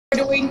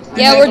recording?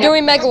 Yeah, we're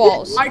doing Mega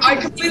Walls. I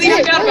completely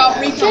forgot about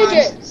recon.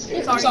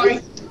 JJ, I'm sorry.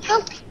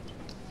 help.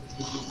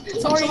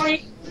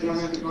 Sorry.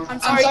 I'm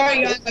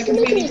sorry, guys. I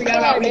completely forgot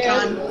about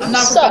recon. I'm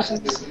not a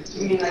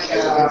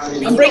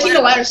professional. I'm breaking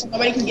the ladder so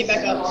nobody can get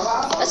back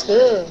up. That's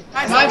good.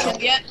 Am I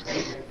killed yet?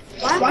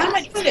 Why am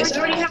I doing this? I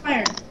already have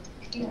iron.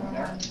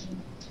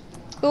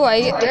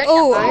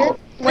 Ooh,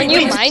 when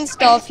you mine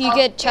stuff, you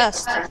get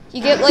chest.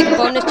 You get like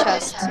bonus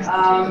chest.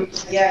 Oh,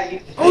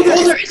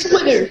 there is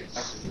wither.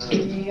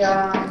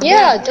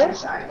 Yeah, don't.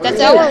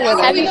 That's our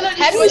wither.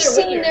 Have you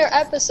seen their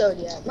episode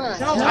yet? Mine.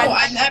 No,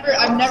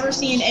 I've never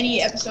seen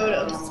any episode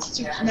of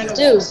Mega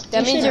Dude, Walls.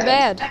 That means you're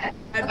bad.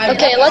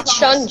 Okay, let's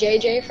shun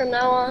JJ from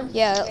now on.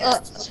 Yeah.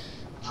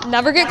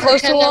 Never get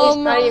close to Pretend that he's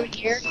him. not even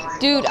here.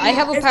 Dude, I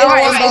have a power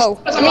 1 bow.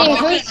 I mean,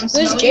 who's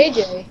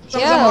JJ?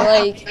 Yeah,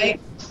 like,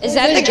 is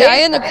that the guy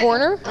in the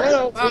corner? I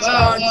don't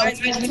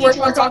know. We're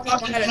talking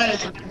about I'm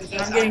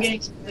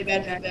getting really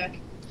bad feedback.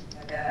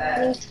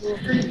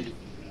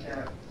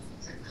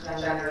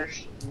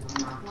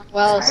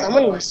 Well,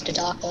 someone needs to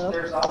talk though.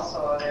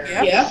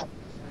 Yeah.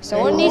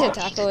 Someone needs a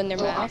taco in their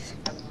mouth.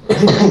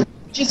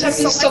 Just have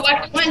to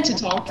select when to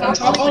talk. And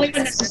talk only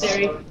when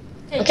necessary.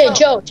 Okay,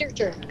 Joe, it's your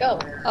turn. Go.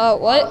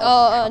 What?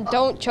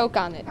 Don't choke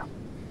on it.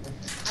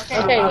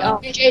 Okay,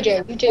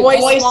 JJ, you too.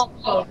 Voice.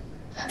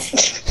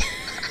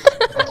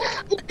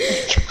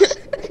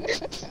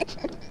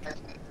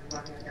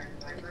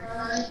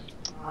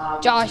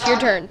 Josh, your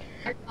turn.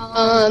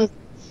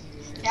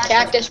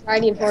 Cactus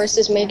riding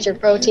horses makes your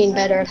protein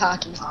better at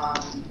hockey.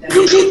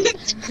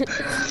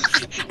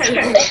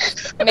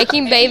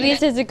 Making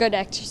babies is a good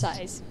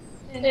exercise.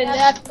 And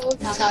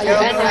that's how you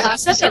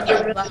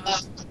better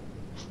hockey.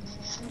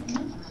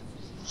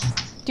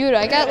 Dude,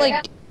 I got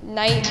like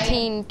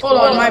 19, 20.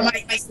 Hold on, my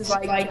mic is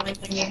like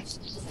thingy.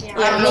 Yeah, I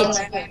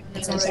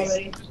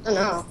don't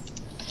know.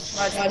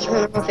 I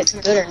don't know if it's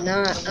good or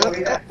not.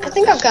 I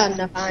think I've got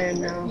enough iron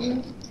now.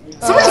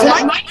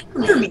 Someone's mic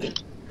under me.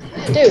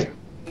 Dude,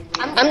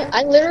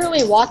 I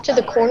literally walked to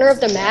the corner of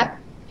the map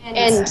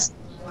and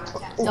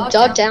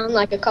dug down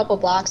like a couple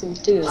blocks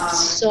and dude,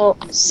 so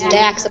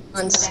stacks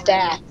upon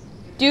stacks.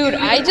 Dude,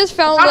 I just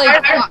found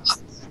like,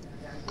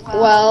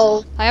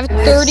 Well, I have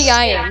 30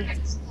 iron.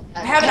 I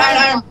have an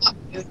iron.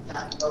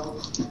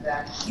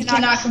 You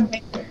cannot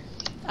compare.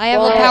 I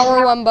have a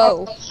power 1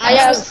 bow. I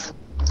have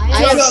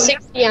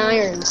 60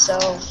 iron,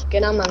 so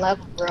get on my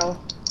level, bro.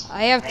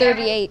 I have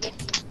 38.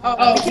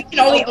 Oh, you can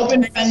only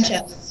open fen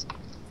chests.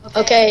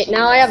 Okay,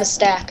 now I have a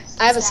stack.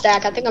 I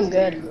think I'm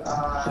good.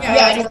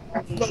 Yeah,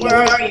 but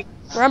where are you?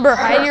 Remember,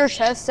 hide your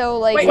chest so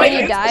like when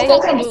you die.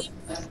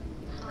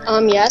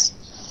 Yes,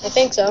 I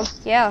think so.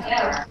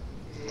 Yeah.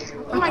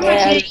 Oh my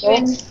gosh,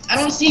 I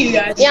don't see you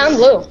guys. Yeah, I'm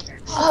blue.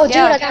 Oh, dude,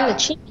 Yeah. I got an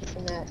achievement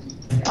from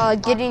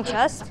that. Getting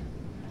chest.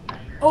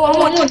 Oh, I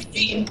want to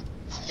see.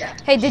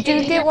 Hey, did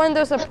you get one of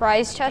those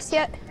surprise chests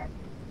yet?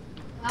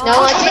 No,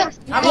 I didn't.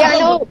 Yeah, I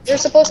know. They're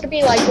supposed to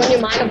be like when you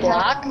mine a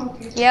block.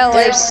 Yeah, like,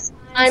 There's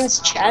sometimes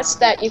chests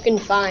that you can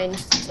find.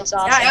 It's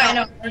awesome. Yeah, I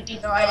know.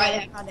 No, I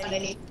haven't found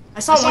any. I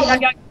saw one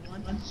guy.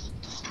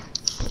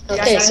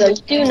 Okay, so you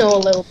do know a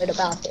little bit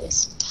about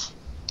this.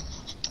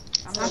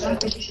 I'm not gonna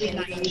put you in.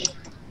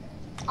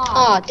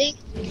 Aw, dang.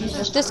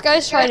 this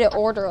guy's trying to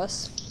order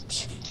us.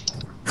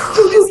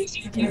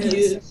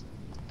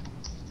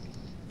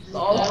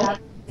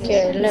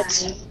 Okay,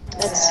 let's.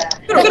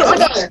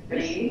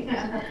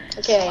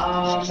 Okay.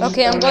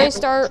 Okay, I'm going to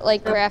start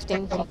like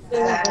crafting.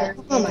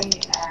 Oh my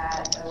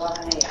god.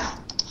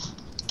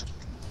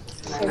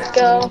 Here we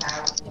go.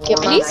 Get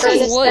I my need some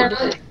furnace wood.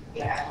 down.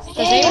 Does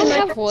anyone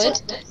have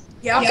wood?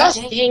 Yeah. Gosh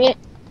dang it.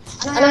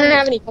 I don't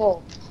have any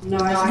coal. You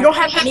don't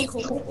have any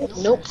coal.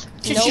 Nope.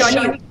 Just shun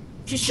you.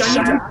 Just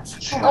shun you.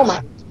 Oh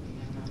my.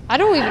 I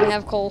don't even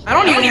have coal. I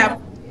don't even have.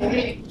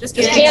 Just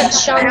You kidding. can't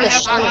shun the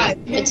shunner.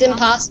 It's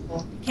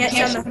impossible. Can't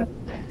shun the.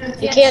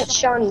 You can't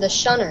shun the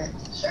shunner.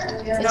 It's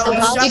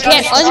impossible. You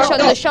can't unshun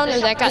the shunner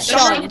that got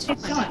shunned. No,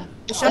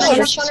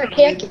 the shunner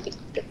can't be.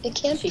 It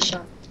can't be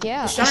shunned.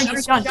 Yeah. Shun,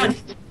 shunned.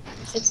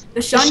 It's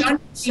The shun,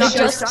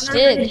 just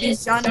did.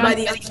 is shunned by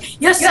the other.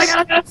 Yes, I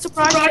got a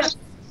surprise.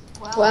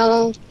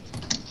 well.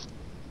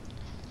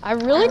 I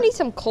really need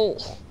some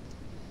coal.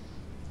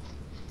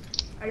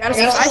 I got a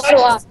So do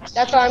I.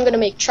 That's why I'm gonna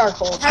make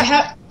charcoal. I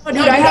have. Oh,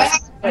 dude, I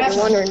have. If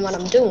you're wondering what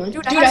I'm doing.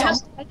 Dude, I have.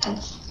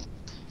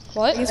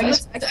 What? I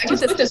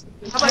put this.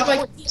 How about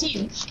like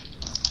 15?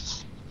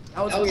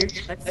 That was weird.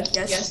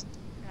 Yes.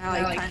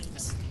 I like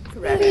times.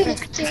 Correct.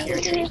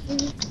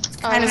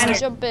 Alright,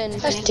 jump in.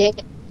 Gosh dang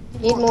it.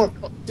 Need more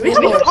coal. Do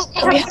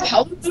we have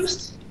health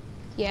boost?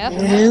 Yeah.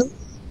 No.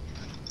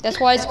 That's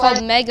why it's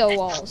called Mega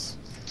Walls.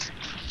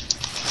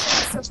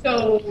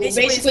 So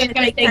basically, it's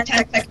gonna take 10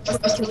 seconds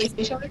for us to release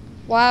each other.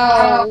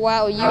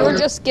 Wow, you were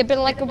just skipping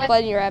like a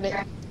bunny rabbit.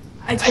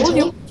 I told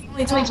you.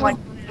 Only told you like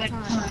one at a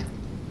time.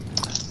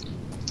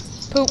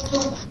 Poop.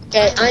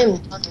 Okay, I'm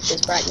done with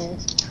this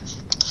brightness.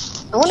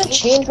 I want to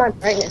change my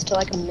brightness to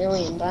like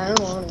 1,000,000, but I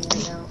don't want it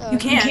right now. You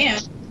can.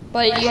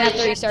 But you have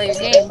to restart your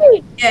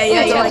game. Yeah, you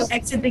have to like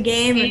exit the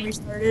game and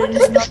restart it.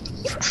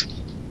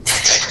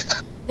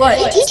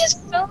 What? He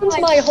just fell into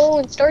my hole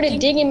and started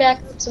digging back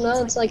up, so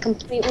now it's like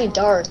completely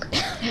dark.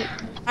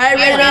 I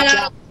ran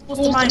out of tools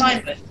to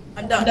mine with.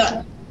 I'm done.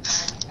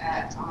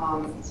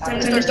 Time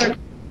to start.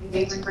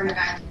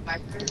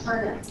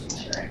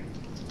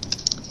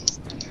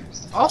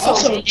 Also,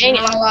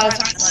 not a lot of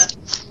time left.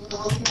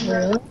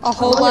 A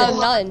whole lot of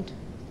none.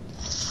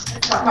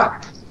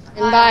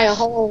 And by a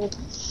whole,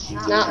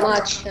 not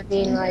much. I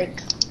mean,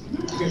 like.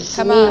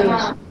 Come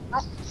on.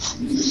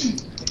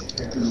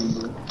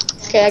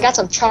 Okay, I got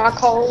some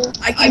charcoal.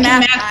 I can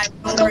map.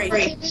 Don't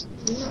worry.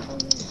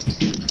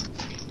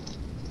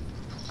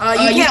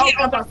 You can't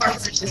open up our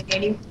farmers,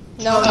 can you?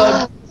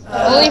 No,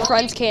 only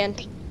friends can.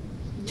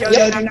 Joe,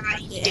 do not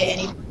get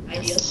any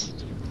ideas.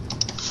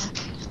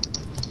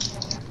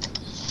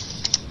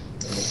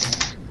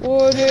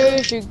 What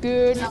is it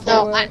good No,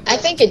 for? I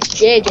think it's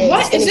JJ What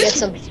that's gonna is get this?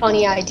 some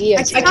funny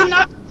ideas. I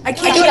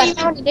can't Dude, I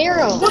found an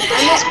arrow. I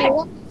must be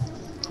lucky.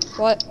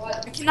 What?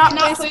 I cannot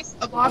place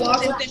a block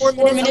within 4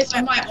 minutes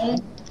of my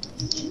own.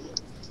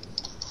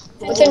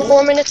 Within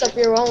 4 minutes of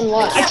your own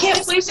what? I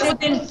can't place it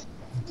within.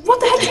 What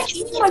the heck is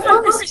eating my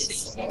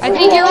furnace? I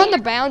think you're on the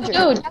boundary.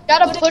 Dude, you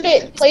gotta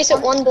place it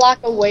 1 block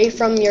away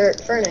from your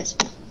furnace.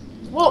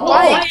 Well,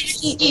 why did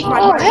he eat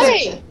my Oh,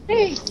 furnace?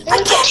 hey!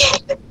 I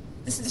can't.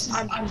 This is.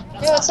 I'm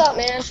Hey, what's up,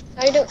 man?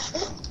 How you doing?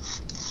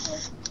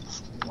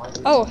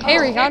 Oh, hey,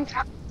 Recon.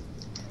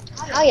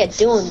 How you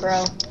doing,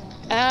 bro?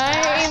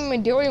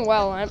 I'm doing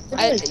well. You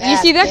bad,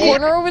 see that man.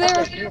 corner over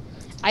there?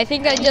 I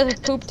think I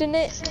just pooped in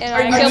it, and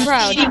I feel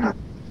proud.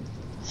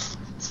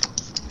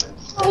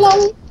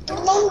 Hello?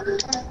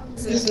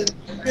 This is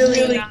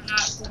really not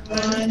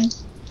fun.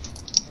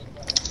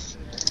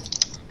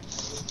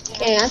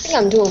 Okay, I think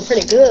I'm doing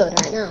pretty good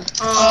right now.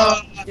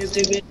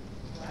 Stupid.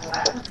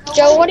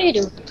 Joe, what are you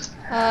doing?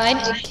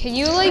 Can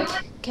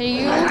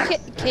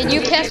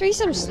you pass me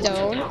some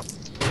stone?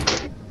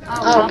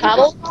 Oh,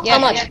 cobble? Yeah. How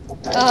much?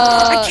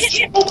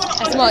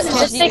 As much.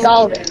 Just take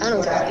all of it. I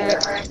don't care.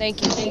 Alright,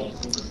 thank you.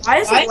 Why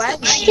is it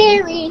lagging?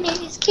 Scary,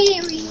 it's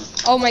scary.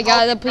 Oh my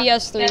god, the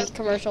PS3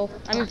 commercial.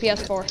 I mean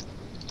PS4.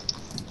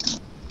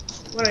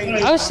 What are you?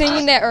 I was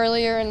singing that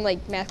earlier in like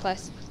math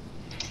class.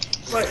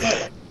 What?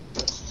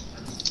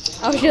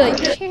 I was like,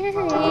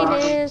 Karen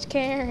is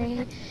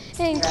carry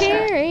and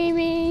carry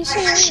me. Is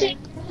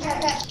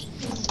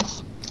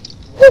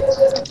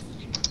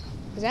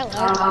that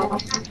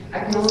loud?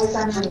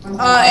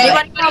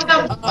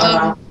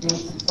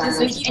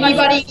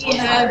 Anybody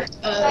have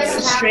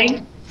a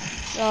string?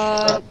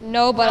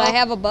 No, but I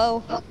have a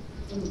bow.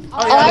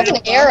 I have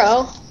an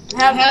arrow. I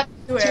have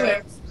 2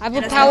 arrows. I have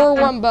a power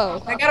 1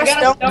 bow. I got a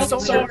stone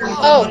sword.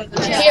 Oh,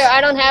 here, I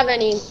don't have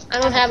any. I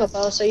don't have a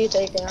bow, so you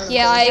take it.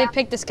 Yeah, I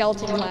picked the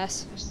skeleton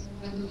class.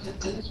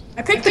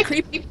 I picked the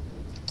creepy.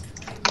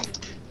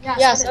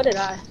 Yeah, so did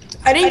I.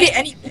 I didn't get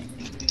anything.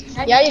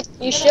 Yeah,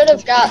 you should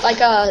have got like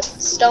a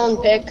stone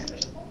pick.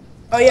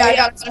 Oh yeah, I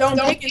got a stone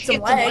pick and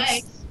some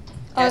legs.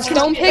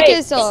 Stone pick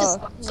is Is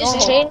normal.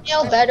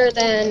 chainmail better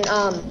than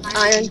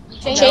iron?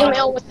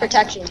 Chainmail with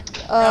protection.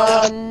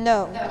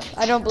 No,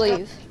 I don't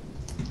believe.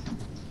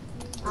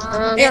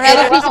 Here,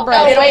 have a piece of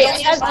bread. Oh wait,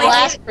 it has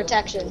glass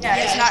protection. Yeah,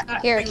 it's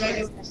not. Here,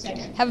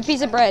 have a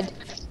piece of bread.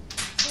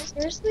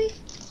 Seriously?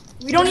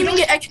 We don't even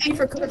get XP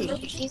for cooking.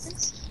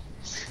 Jesus.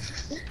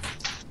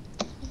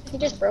 He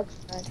just broke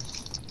his head.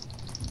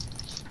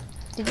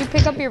 Did you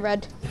pick up your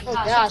bread? Oh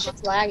gosh,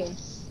 it's lagging.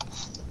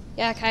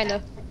 Yeah,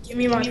 kinda. Give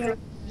me my fruit.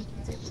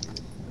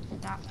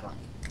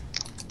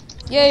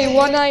 Yay,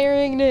 1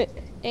 iron ingot.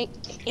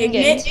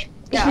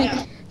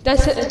 Yeah.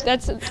 That's.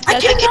 I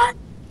cannot.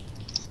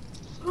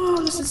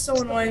 Oh, this is so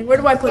annoying. Where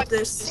do I put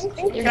this?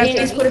 You're Can I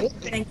please getting, put it?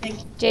 Thank you.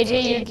 JJ,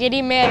 you're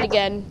getting mad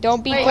again.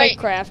 Don't be Wait.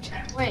 Quakecraft.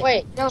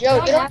 Wait, Joe,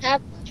 you don't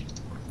have.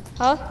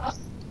 Huh?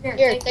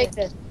 Here, take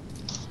this.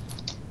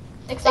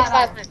 Take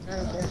 5 times. I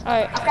don't care.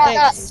 Alright, I've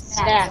got thanks.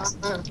 stacks.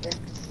 I don't care.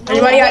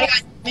 Anybody got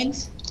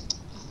diamonds?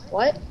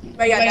 What?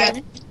 Anybody got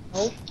diamonds? I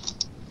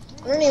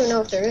don't even know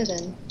if there is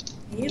any.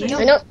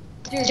 I know.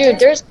 Dude,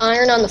 there's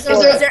iron on the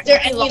floor. Is there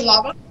any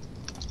lava?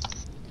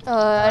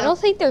 I don't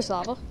think there's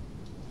lava.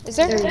 Is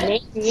there? There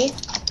may be.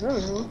 I don't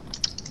know.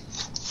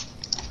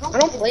 I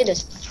don't play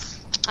this.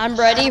 I'm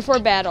ready for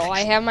battle.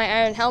 I have my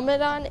iron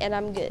helmet on, and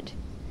I'm good.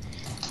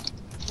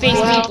 Face me,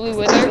 Well, Blue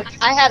Wither.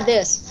 I have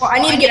this. Well, I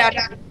need to get out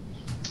of here.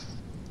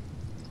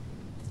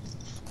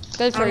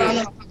 Good for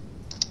you.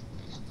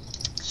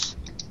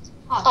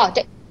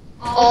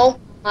 Oh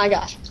my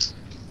gosh.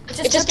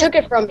 It just took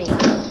it from me. Yeah,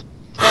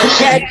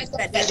 I just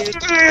said that, dude.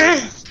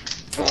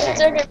 It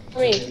took it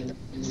from me.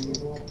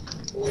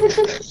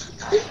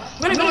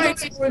 I'm gonna go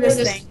explore this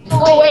thing.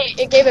 Oh wait,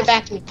 it gave it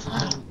back to me.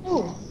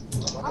 Ooh.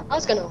 I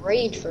was gonna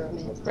rage for a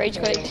minute. Rage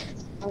quit.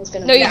 I was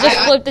gonna. No, you just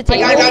flipped the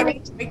table. I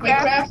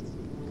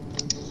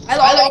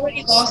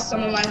already lost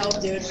some of my health,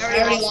 dude.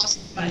 I already lost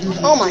my health.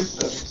 Oh my.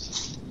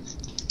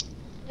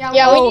 Yeah,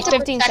 we Oh, need to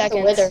 15 protect the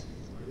seconds. wither.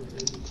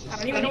 I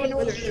don't even know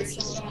where it is.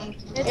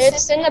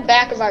 It's in the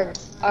back of our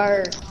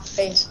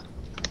face.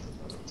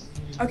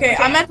 Okay,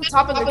 I'm at the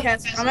top of the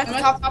cast. I'm at the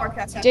top of our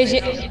cast.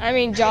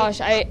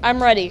 Josh,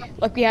 I'm ready.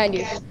 Look behind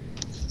you.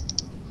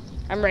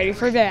 I'm ready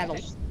for battle.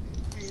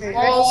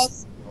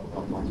 Walls.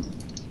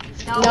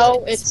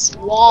 No, it's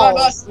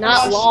walls,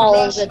 not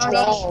lols. It's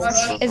walls.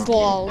 It's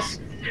walls.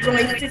 There's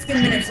only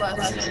 15 minutes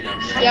left.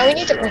 Yeah, we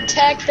need to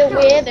protect the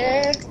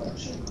wither,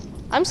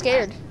 I'm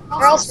scared.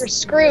 or else we're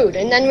screwed,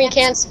 and then we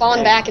can't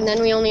spawn back, and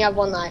then we only have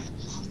 1 life.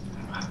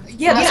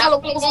 Yeah, that's how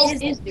the walls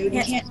is, dude.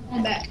 You can't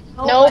come back.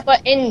 No,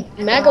 but in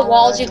mega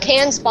walls, you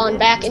can spawn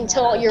back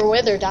until your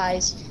wither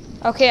dies.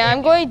 Okay,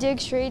 I'm going to dig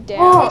straight down.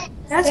 Oh,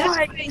 that's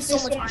why I need so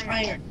much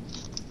iron.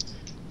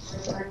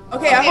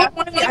 Okay,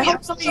 I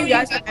hope some of you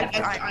guys have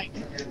iron.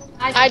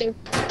 I do.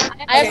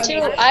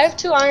 I have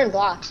 2 iron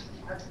blocks.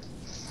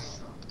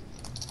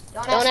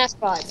 Don't ask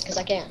why, because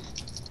I can't.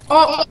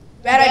 Oh,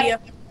 bad idea.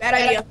 Bad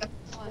idea.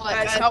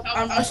 Guys, help.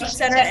 I'm rushing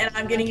center and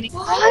I'm getting.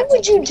 Why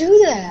would you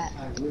do that?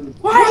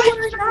 Why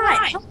would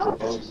I not?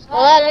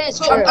 Well, that is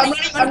true.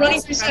 I'm running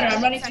through center.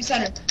 I'm running through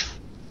center.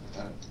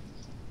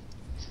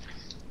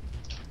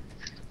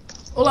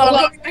 Hold on, I'm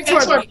going back to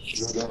our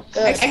base.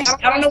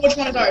 I don't know which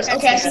one is ours.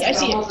 Okay, I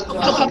see it.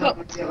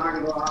 Help.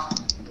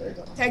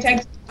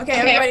 Tag. Okay,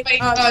 everybody.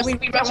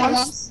 We got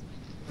once.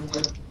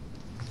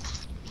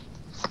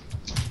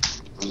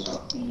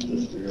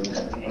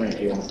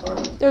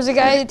 There's a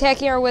guy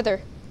attacking our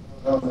wither.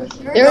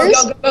 There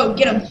is? Go,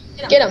 get him.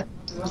 Get him.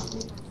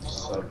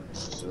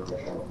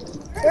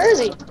 Where is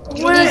he?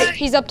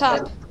 He's up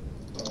top.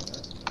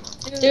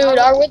 Dude,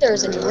 our wither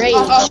is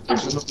enraged.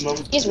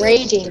 He's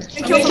raging.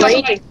 He's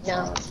raging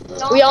now.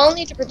 We all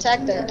need to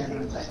protect it.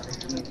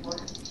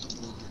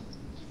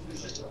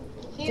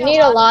 You need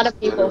a lot of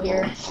people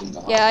here.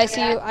 Yeah, I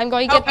see you. I'm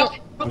going to get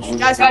the...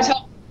 Guys,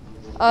 help.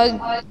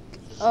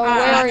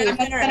 where are you?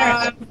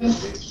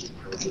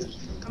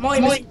 I'm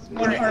only missing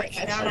one heart.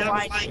 I don't know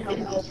why I need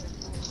help.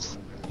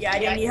 Yeah, I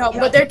didn't need help,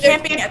 but they're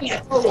camping at me.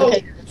 Oh,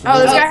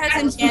 this guy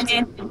has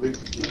enchanted.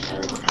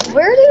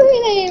 Where did we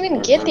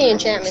even get the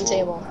enchantment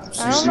table?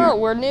 I don't know.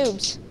 We're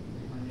noobs.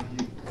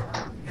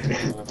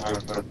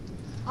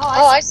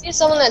 Oh, I see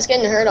someone that's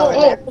getting hurt over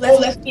there.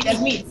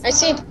 That's me. I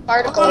see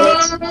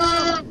particles.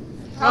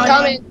 I'm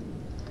coming.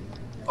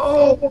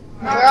 Oh,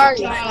 where are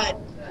you?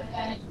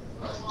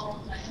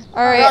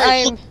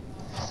 Alright,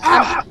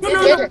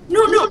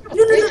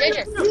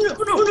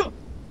 No.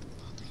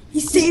 He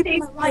saved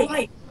my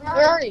life.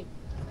 Where are you?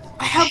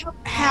 I have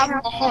half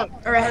a heart,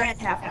 or I had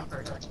half a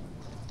heart.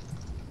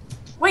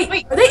 Wait,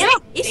 are they in our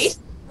base?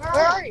 Where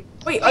are you?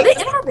 Wait, are they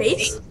in our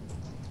base?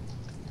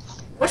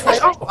 Which one?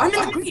 Oh, I'm in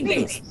the green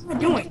base. What am I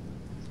doing?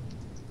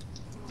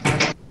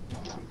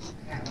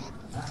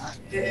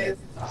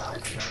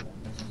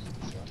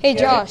 Hey,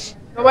 Josh.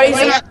 Nobody's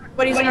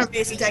in our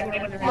base attacking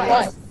anyone.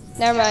 What?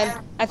 Never mind.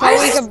 I thought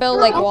we could build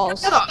like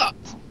walls.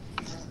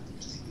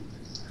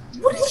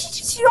 What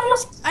did you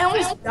I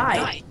almost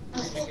died.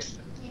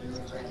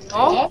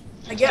 Oh?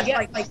 I get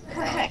like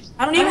I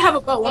don't even have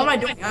a bow. What am I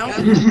doing?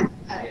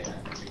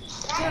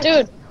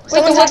 Dude,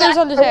 wait, the wither's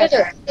on attack.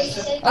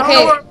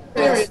 Okay.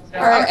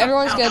 Alright,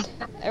 everyone's good.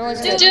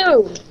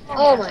 Dude,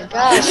 oh my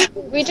gosh.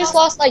 We just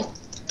lost like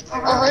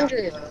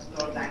 100.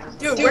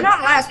 Dude, we're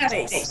not last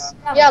place.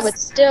 Yeah, but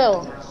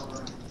still.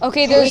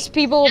 Okay, there's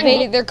people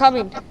invading. They're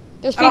coming.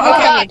 There's people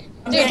coming.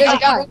 Dude, there's a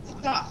guy.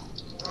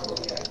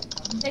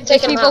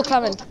 There's people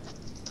coming.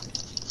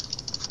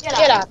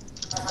 Get up.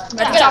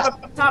 Get up.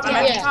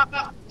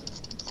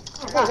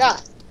 Oh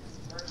god.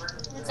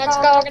 Let's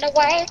go, get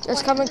away.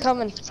 There's coming.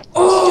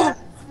 Oh!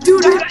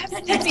 Dude, I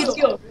have 10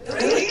 skill.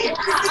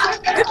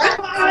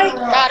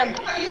 Got him.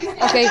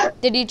 Okay,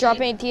 did he drop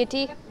any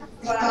TNT?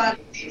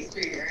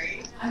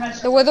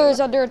 The wither is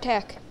under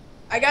attack.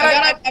 I got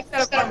it.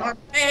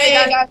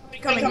 Hey, guys,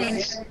 coming.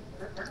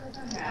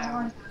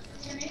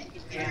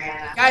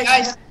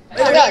 Guys,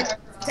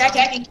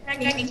 attacking.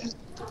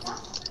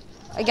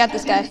 I got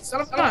this guy.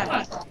 Son of a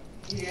gun.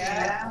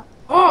 Yeah.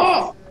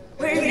 Oh,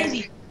 where is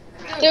he?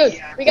 Dude,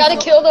 we gotta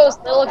kill those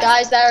little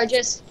guys that are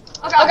just.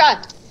 Oh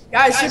god.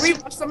 Guys, should we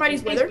watch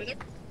somebody's wither?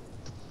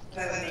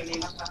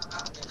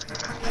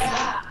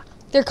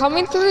 They're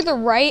coming through the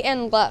right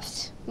and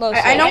left.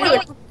 Mostly. I know where they're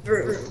coming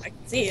through. I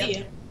can see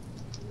it.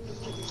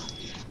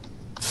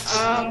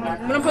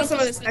 I'm gonna put some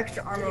of this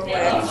extra armor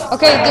away.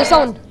 Okay, there's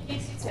someone.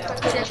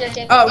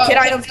 Oh, kid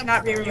items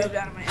cannot be removed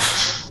out of my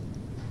house.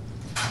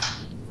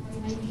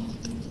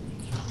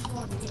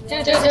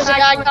 Dude, there's a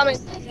guy coming.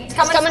 He's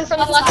coming from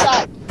the left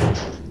side.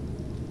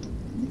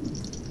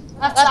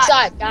 Left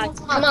side, guys.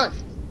 Come on.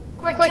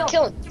 Quick,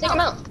 kill him. Take him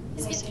out.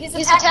 He's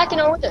attacking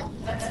our wither.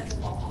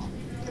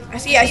 I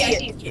see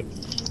it.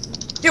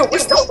 Dude, we're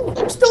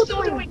still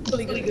doing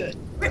really good.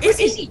 Where is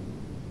he?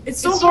 It's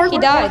so hard. He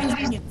died.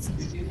 You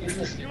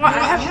know what? I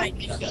have an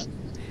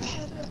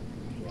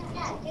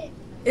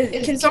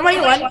idea. Can somebody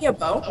lend me a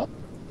bow?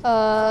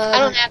 I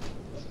don't have.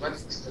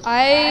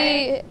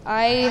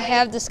 I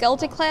have the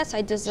skeleton class.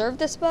 I deserve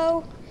this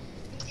bow.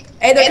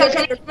 Hey, they're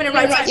coming in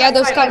right side. Yeah,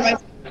 those coming.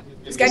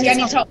 This guy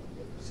needs help.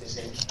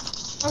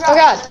 Oh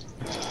god.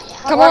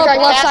 Come on,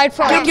 left side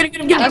front. Get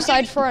him. Left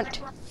side front.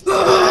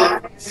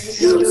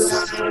 This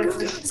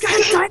guy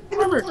has diamond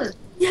armor.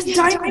 He has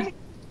diamond.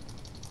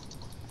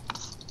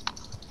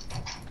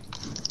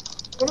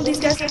 One of these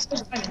guys has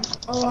diamond.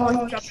 Oh, he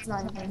dropped his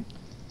diamond.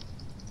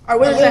 Alright,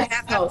 where's that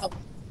half health?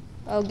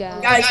 Oh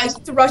god. Guys, I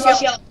need to rush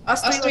yellow.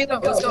 Us three,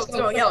 let's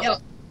go, yellow.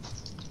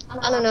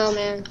 I don't know,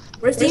 man.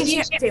 Where's the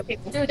table?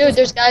 Dude,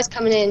 there's guys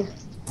coming in.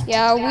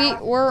 Yeah,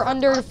 we're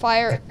under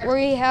fire.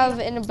 We have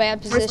in a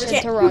bad position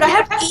to Dude, run. I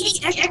have 80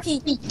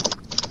 XP.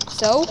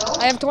 So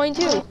I have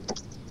 22.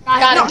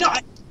 Got him. No,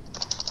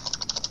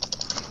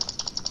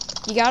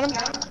 You got him?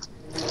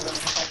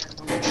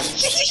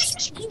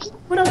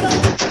 What up?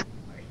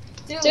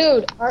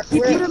 Dude,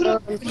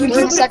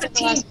 we're in second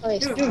to last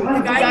place. Dude,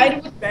 the guy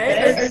with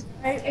red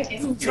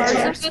who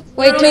charges.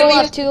 Wait, to the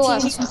left, to the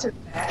left.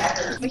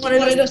 He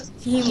wanted us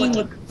team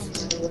with.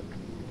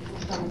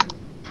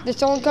 There's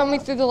someone coming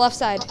through the left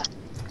side.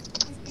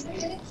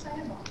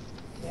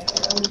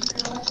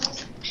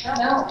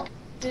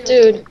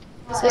 Dude,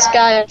 this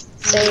guy is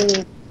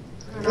saying.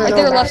 Right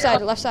there, left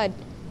side, left side.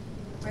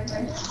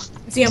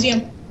 See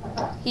him.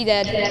 He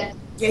dead.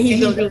 Yeah, he's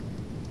good.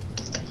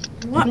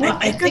 What?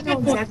 I think I know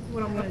exactly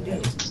what I'm gonna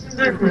do.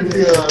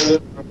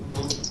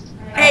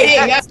 Hey,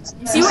 guys,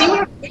 you see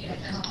what?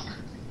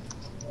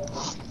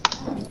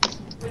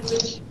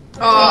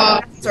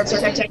 Start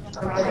protecting.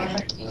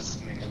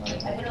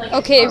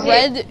 Okay,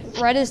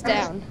 red is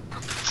down.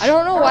 I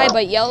don't know why,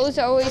 but yellow's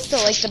always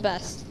still like the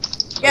best.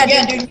 Yeah,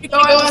 dude, you go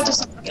after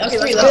something.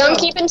 Dude, I'm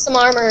keeping some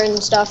armor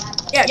and stuff.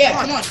 Yeah,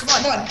 come on.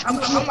 I'm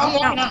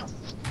walking out.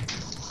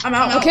 I'm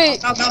out. Okay.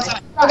 I'm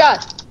outside. Oh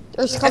god.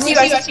 There's I coming.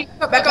 see you.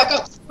 Back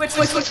up. Switch.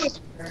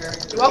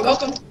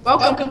 Welcome.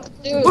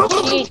 Dude,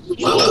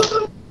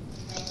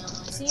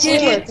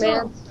 teamwork,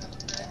 man.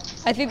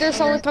 I think there's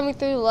someone coming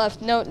through the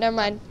left. No, never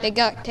mind. They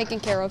got taken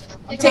care of.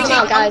 Take him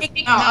out, guys.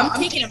 I'm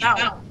taking him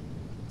out.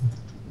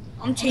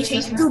 I'm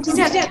chasing him. Dude, Dude,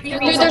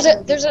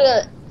 there's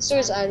a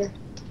suicider.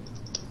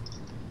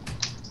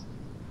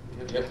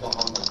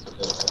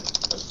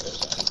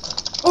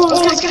 Oh,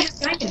 this guy has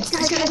diamond.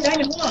 This guy has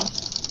diamond. Hold on.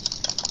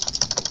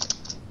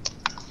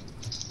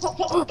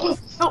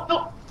 No.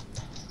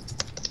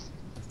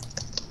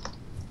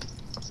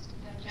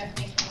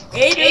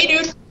 Hey,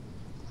 dude.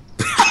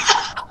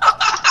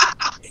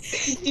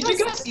 Did you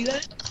guys see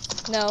that?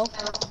 No.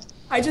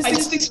 I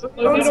just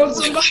exploded on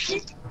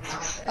somebody.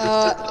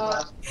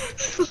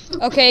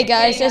 Okay,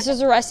 guys, this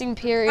is a resting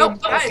period. Oh,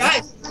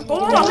 guys.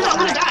 Hold on, I'm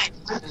gonna die.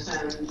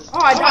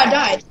 Oh, I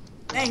died.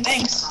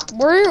 Thanks.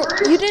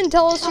 You didn't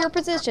tell us your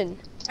position.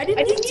 I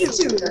didn't need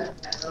to.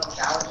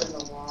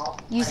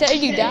 You said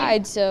you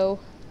died, so.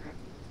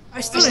 I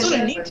still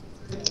didn't need to.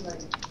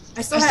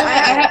 I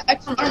had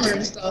extra armor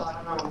and stuff.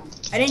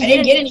 I didn't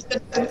get any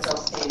good.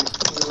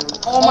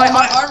 Oh, my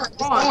armor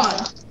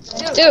gone.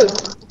 Dude,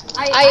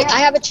 I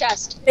have a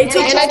chest. And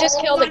I just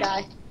killed a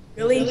guy.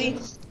 Really?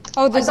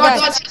 Oh, there's a guy.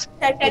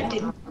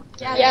 Protected.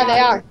 Yeah, they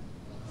are.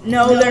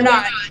 No, they're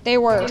not. They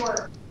were.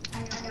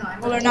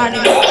 Well, they're not.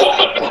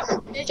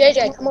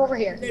 JJ, come over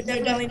here. They're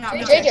definitely not.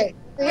 JJ,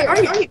 over here. Are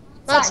you?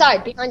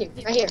 Outside, behind you,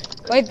 right here.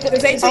 Wait, are we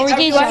getting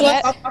shot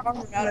at?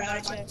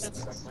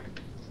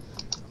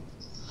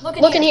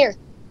 Look in here.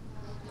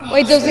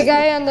 Wait, there's a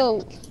guy on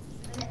the.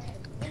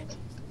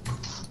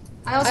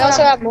 I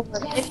also have more.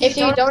 If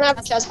you don't have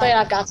a chest plate,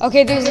 I've got some.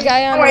 Okay, there's a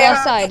guy on the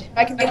left side.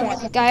 I can make one.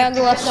 Guy on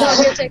the left I'm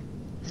side. gonna take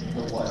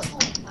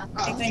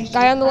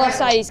Guy on the left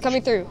side. He's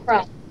coming through.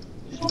 crap.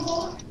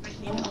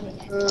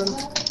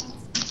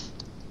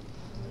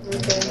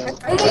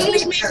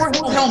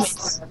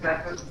 Helmets.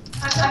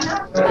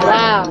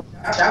 Wow.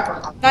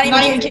 Not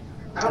even kidding.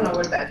 I don't know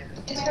what that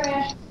is.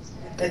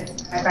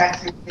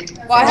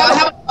 Well, I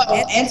have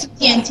and some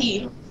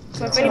TNT.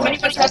 So if anybody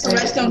has a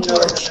redstone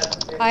torch.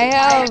 I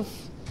have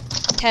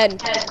 10.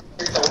 Anybody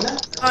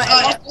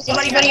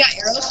got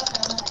arrows?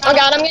 Oh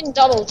god, I'm getting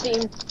double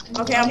teamed.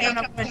 Okay, I'm going.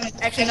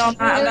 Actually, no,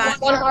 I'm not.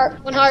 One heart.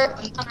 I'm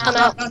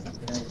out.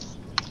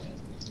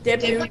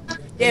 Dip.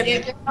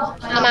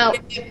 I'm out.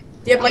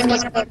 Dip like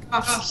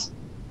cuffs.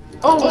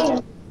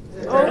 Oh.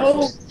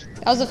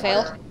 That was a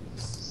fail.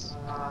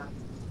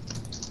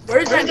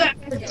 Where's that?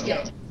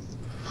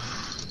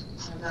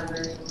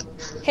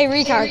 Hey,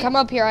 Recon, come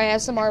up here. I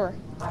have some armor.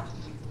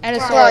 And a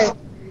Sorry. sword.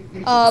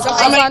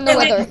 I'm on the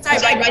weather. Dude,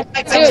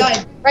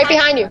 right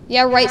behind you.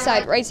 Yeah, right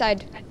side. Right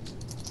side.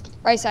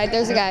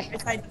 There's a guy.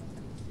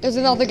 There's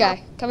another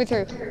guy coming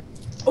through.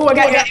 Oh, I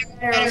got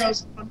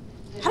arrows.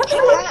 How do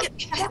you get?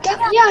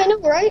 Yeah, I know,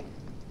 right?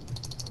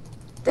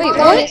 Wait,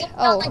 what?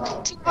 Oh,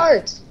 Like 2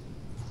 hearts.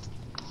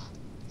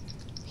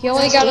 he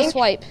only got a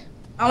swipe.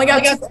 I only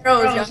got 2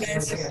 arrows,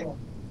 guys.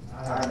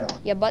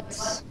 Yeah,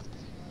 butts.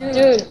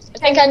 Dude, I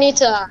think I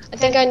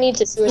need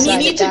to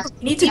suicide You attack.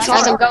 need to Guys,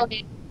 charge. I'm going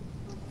in.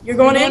 You're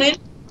going in?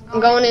 I'm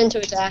going in to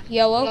attack.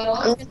 Yellow.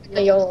 I'm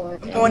gonna YOLO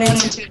it. Going in.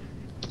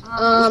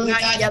 I'm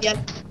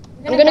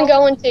gonna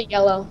go into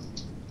yellow.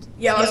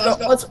 Yeah, let's go.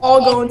 Let's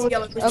all go into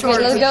yellow. Okay,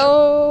 let's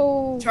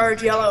go.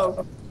 Charge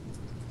yellow.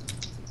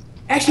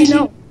 Actually,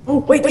 no. Oh,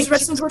 wait, there's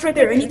redstone torch right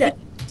there. I need that.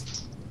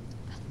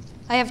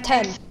 I have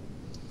 10.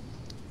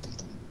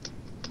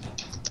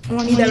 I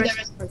want to need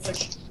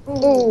that.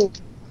 Ooh.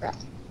 Crap.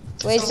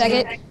 Wait a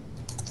second.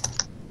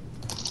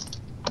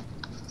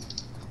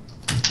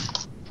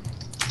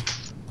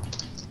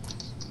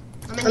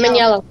 I'm in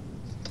yellow.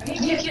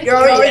 You're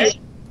already.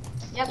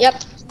 Yep.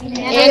 And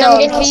Hey, I'm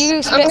getting. can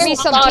you spit me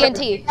some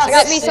TNT? I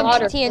got Spit me some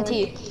slaughtered.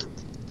 TNT.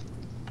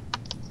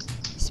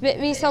 Spit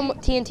me some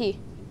TNT.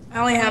 I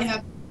only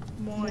have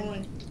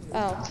one.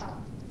 Oh.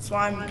 So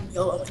I'm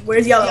yellow.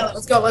 Where's yellow?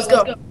 Let's go. Let's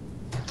go.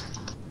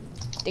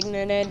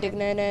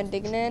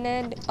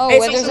 Dignan. Oh, Hey,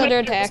 Wither's so- under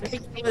attack.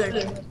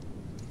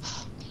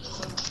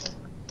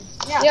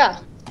 Yeah.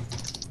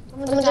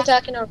 Someone's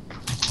attacking our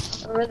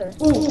Wither.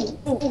 Ooh.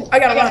 I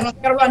gotta run. I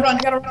gotta run. I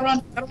gotta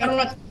run. I gotta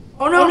run.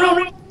 Oh no, no,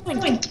 no.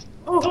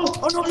 Oh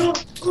no, no.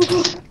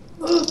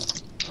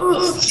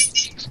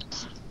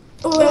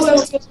 My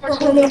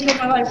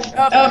life.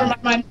 Oh, never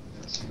mind.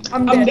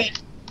 I'm dead.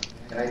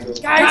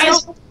 Guys,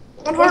 help.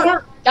 One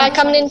heart. Guy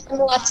coming in from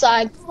the left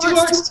side. Two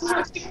hearts.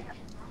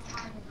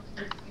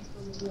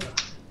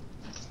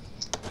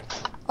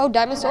 Oh,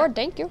 diamond sword,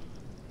 thank you.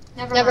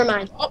 Never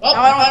mind. Oh,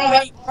 I don't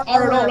have any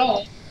heart at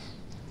all.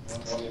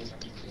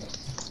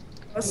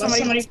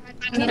 Somebody.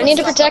 I need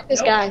to protect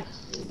this guy.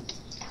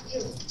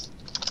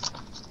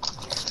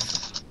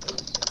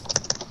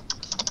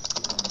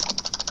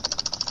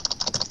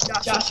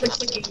 Josh,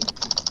 clicking.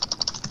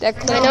 That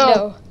I know.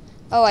 no.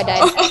 Oh, I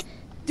died.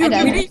 Dude,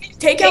 I we died. need to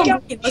take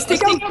out Green. Let's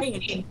take out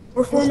Green.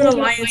 We're forming an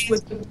alliance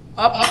with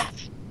up.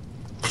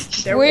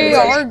 There We go.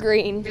 are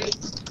green. That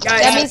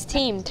Guys, means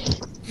teamed.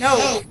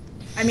 no.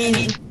 I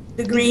mean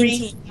the green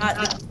team, not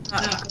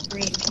the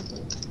green.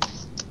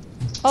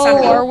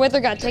 Oh, our Wither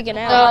got taken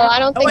No, out. I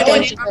don't Oh, think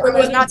wait, they it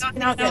was not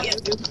taken out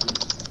yet.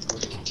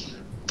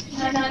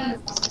 I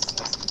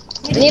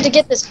need to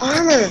get this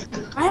armor.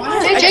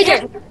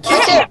 JJ,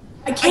 right there.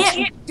 I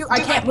can't. Dude, I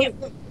can't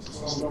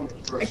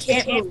move. I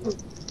can't move.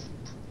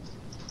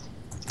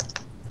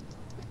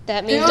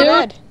 That means Dude. we're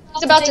dead.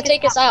 He's about to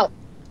take us out.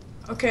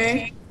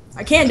 Okay.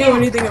 I can't do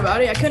anything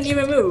about it. I couldn't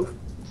even move.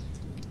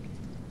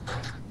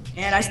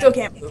 And I still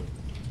can't move.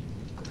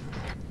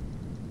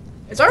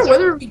 Is our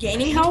Wither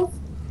regaining health?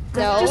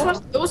 No.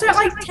 It was at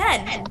like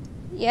 10.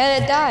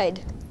 Yeah, it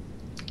died.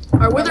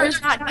 Our Wither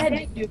is not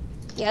dead, dude.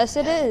 Yes,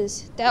 it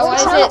is. That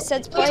why it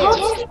sets players.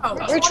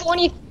 We're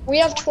 20. We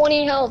have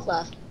 20 health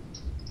left.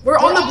 We're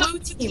on the blue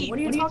team. What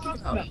are you talking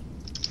about?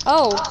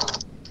 Oh,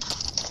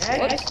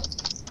 Okay.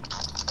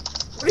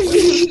 What are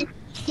you?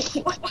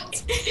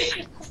 What?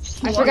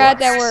 I forgot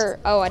that we're.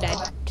 Oh, I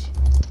died.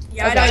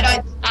 Yeah, I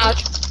died.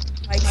 Ouch.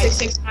 Like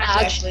 6 times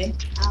Ouch. actually.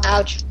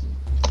 Ouch.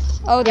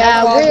 Oh,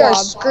 Yeah, that's we are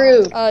Wob.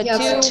 screwed.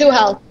 Two. 2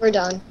 health. We're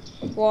done.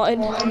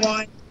 One. Holding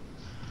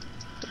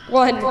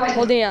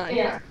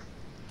on.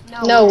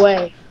 No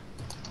way.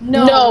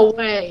 No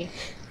way.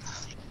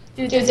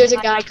 Dude, there's a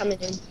guy coming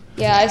in.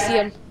 Yeah, I see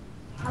him.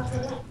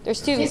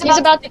 There's two. He's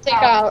about to take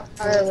out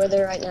our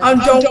Wither right now.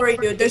 Don't worry,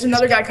 dude. There's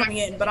another guy coming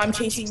in, but I'm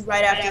chasing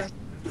right after him.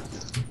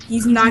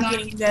 He's not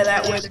getting to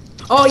that Wither.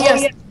 Oh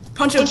yes,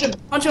 punch him,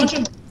 punch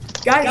him.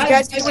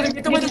 Guys, get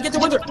the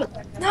Wither.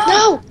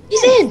 No,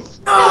 he's in.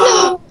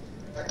 No.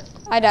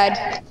 I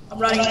died. I'm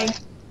running.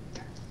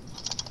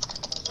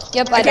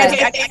 Yep, I I died.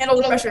 can't handle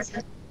the pressure.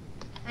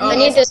 I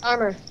need this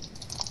armor.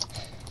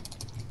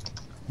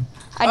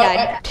 I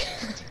died.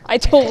 I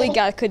totally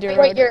got Kuduro.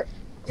 Wait, you're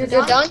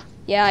done?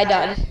 Yeah, I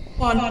died.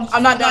 Hold on,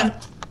 I'm not done.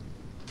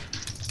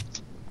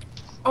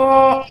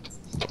 Oh.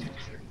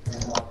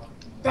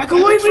 Back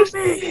away from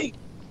me!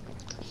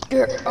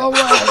 Oh,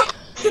 wow.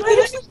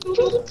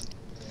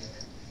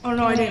 Oh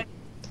no, I didn't.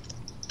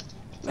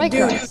 My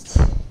Dude. Christ.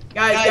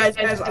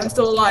 Guys, I'm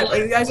still alive. Are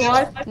you guys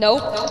alive?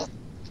 Nope.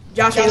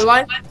 Josh, are you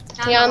alive?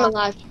 Yeah, I'm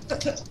alive.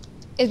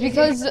 It's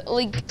because,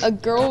 like, a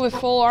girl with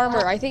full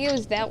armor. I think it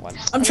was that one.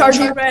 I'm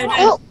charging red.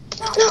 Oh,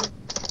 no.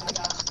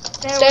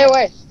 Stay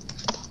away.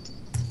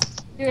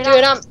 Dude,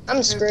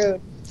 I'm screwed.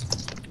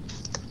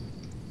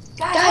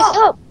 Guys,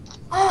 help!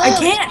 I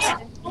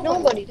can't.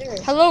 Nobody there.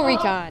 Hello,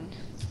 Recon.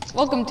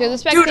 Welcome to the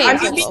Dude, I'm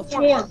spectator. being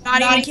swarmed.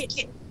 Not even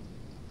kidding.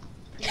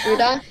 You're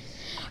done?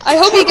 I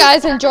hope you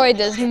guys enjoyed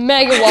this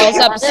Mega Walls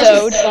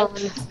episode.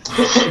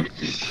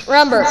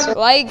 Remember,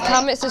 like,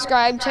 comment,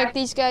 subscribe, check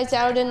these guys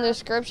out in the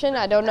description.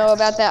 I don't know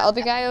about that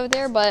other guy over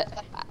there,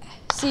 but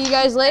see you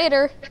guys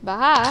later.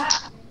 Bye.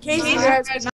 Casey, guys.